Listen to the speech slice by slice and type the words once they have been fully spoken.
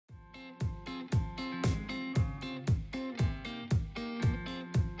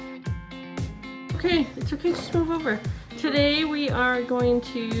okay. It's okay. Just move over. Today we are going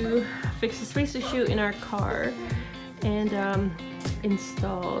to fix the space issue in our car and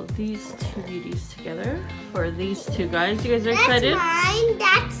install these two beauties together for these two guys. You guys are excited? That's mine.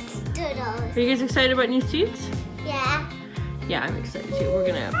 That's Doodles. Are you guys excited about new seats? Yeah. Yeah, I'm excited too. We're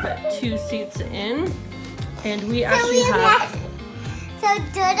gonna put two seats in, and we actually have. So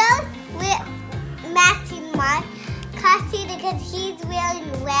Doodles, we're matching my car seat because he's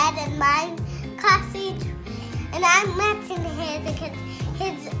wearing red and mine car seat, and I'm matching his because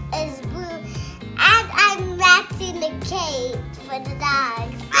his is blue, and I'm matching the cage for the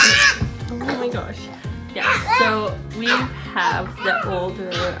dogs. Oh my gosh! Yeah. So we have the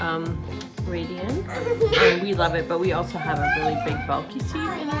older Radian, and we love it, but we also have a really big bulky seat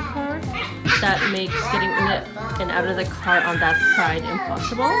in our car that makes getting in and out of the car on that side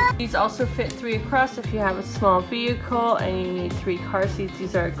impossible. These also fit 3 across if you have a small vehicle and you need 3 car seats.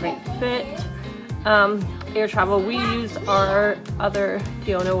 These are a great fit. Air travel, we used our other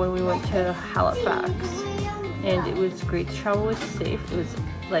Diono when we went to Halifax, and it was great to travel with, safe. It was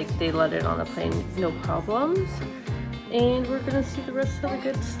like they let it on the plane, no problems. And we're gonna see the rest of the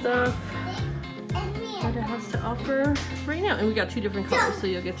good stuff that it has to offer right now. And we got 2 different colors, so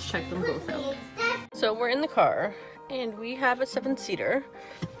you'll get to check them both out. So we're in the car, and we have a 7-seater.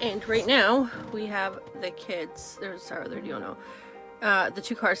 And right now, we have the kids. There's our other Diono. The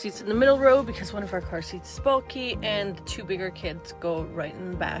 2 car seats in the middle row because one of our car seats is bulky, and the 2 bigger kids go right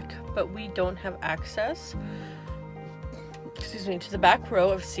in the back. But we don't have access, excuse me, to the back row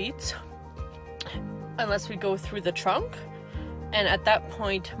of seats unless we go through the trunk. And at that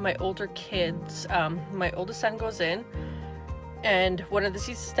point, my older kids, my oldest son goes in, and one of the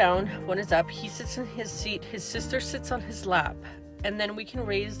seats is down, one is up. He sits in his seat, his sister sits on his lap, and then we can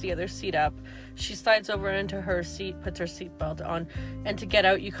raise the other seat up. She slides over into her seat, puts her seatbelt on, and to get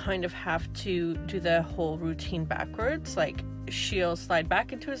out, you kind of have to do the whole routine backwards. Like, she'll slide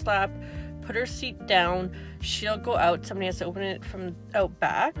back into his lap, put her seat down, she'll go out, somebody has to open it from out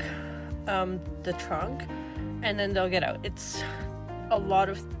back, the trunk, and then they'll get out. It's a lot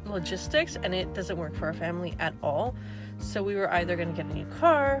of logistics, and it doesn't work for our family at all. So we were either going to get a new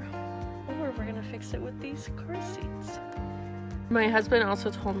car, or we're going to fix it with these car seats. My husband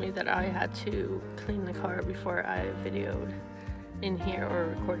also told me that I had to clean the car before I videoed in here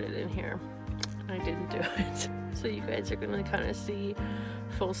or recorded in here. I didn't do it. So you guys are going to kind of see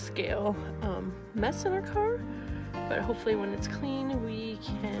full-scale mess in our car. But hopefully when it's clean, we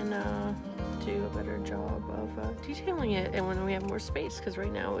can do a better job of detailing it, and when we have more space, because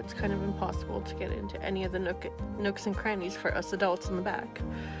right now it's kind of impossible to get into any of the nooks and crannies for us adults in the back.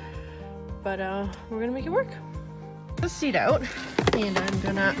 But we're gonna make it work. The seat out, and I'm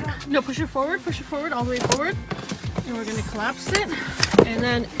gonna push it forward all the way forward, and we're gonna collapse it, and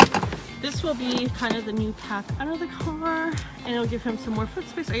then this will be kind of the new path out of the car, and it'll give him some more foot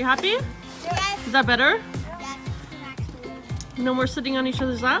space. Are you happy? Yes. Is that better? Yes. No more sitting on each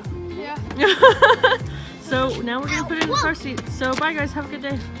other's lap? Yeah. So now we're gonna put it in the car seat. So bye guys, have a good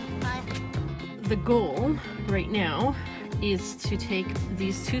day. Bye. The goal right now is to take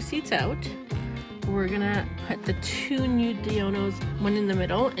these 2 seats out. We're gonna put the 2 new Dionos, one in the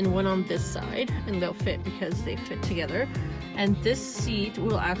middle and one on this side, and they'll fit because they fit together. And this seat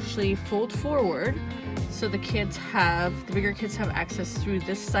will actually fold forward, so the bigger kids have access through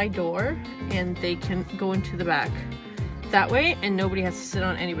this side door, and they can go into the back that way, and nobody has to sit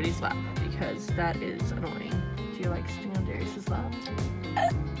on anybody's lap, because that is annoying. Do you like sitting on Darius's lap?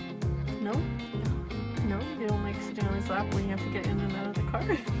 No? No? You don't like sitting on his lap when you have to get in and out of the car?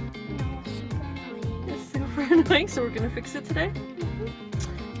 No, super annoying. It's super annoying, so we're gonna fix it today?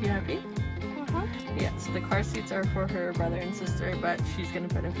 You happy? Uh-huh. Yeah, so the car seats are for her brother and sister, but she's gonna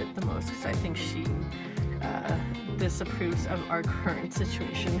benefit the most because I think she disapproves of our current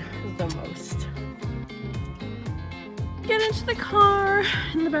situation the most. Get into the car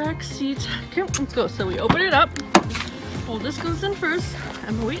in the back seat. Okay, let's go. So we open it up. Oldest goes in first.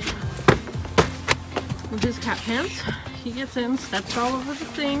 Emma, wait. With his cat pants, he gets in, steps all over the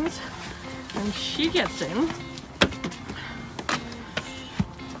things, and she gets in.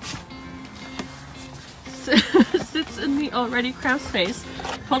 Sits in the already cramped space.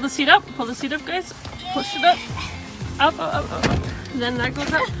 Pull the seat up, guys. Push it up. Up, up, up, up. And then that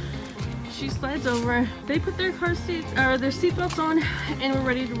goes up. She slides over. They put their car seats or their seatbelts on, and we're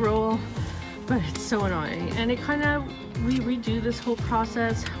ready to roll. But it's so annoying, and it kind of we redo this whole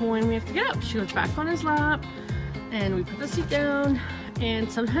process when we have to get up. She goes back on his lap, and we put the seat down.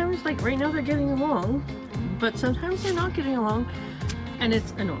 And sometimes, like right now, they're getting along, but sometimes they're not getting along and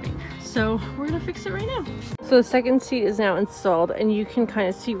it's annoying. So we're gonna fix it right now. So the second seat is now installed, and you can kind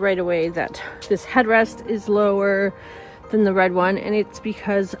of see right away that this headrest is lower than the red one, and it's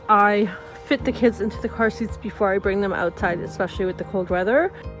because I fit the kids into the car seats before I bring them outside, especially with the cold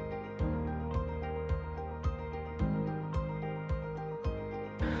weather.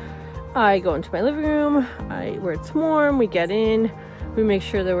 I go into my living room, where it's warm, we get in, we make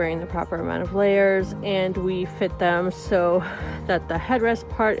sure they're wearing the proper amount of layers, and we fit them so that the headrest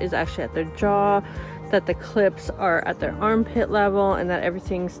part is actually at their jaw, that the clips are at their armpit level, and that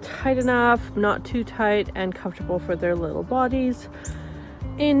everything's tight enough, not too tight, and comfortable for their little bodies.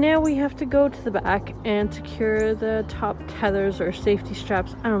 And now we have to go to the back and secure the top tethers or safety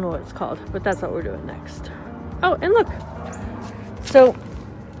straps. I don't know what it's called, but that's what we're doing next. Oh, and look, so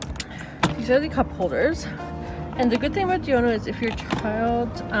these are the cup holders, and the good thing about Diono is if your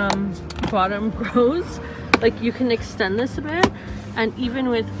child's bottom grows, like, you can extend this a bit, and even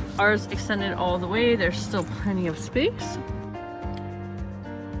with ours extended all the way, there's still plenty of space.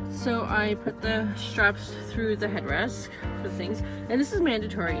 So I put the straps through the headrest for things, and this is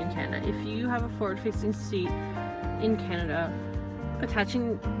mandatory in Canada. If you have a forward-facing seat in Canada,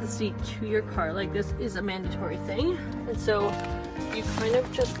 attaching the seat to your car like this is a mandatory thing, and so you kind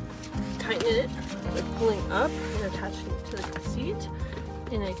of just tighten it by pulling up and attaching it to the seat,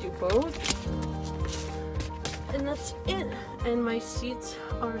 and I do both, and that's it. And my seats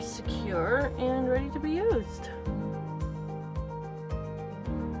are secure and ready to be used.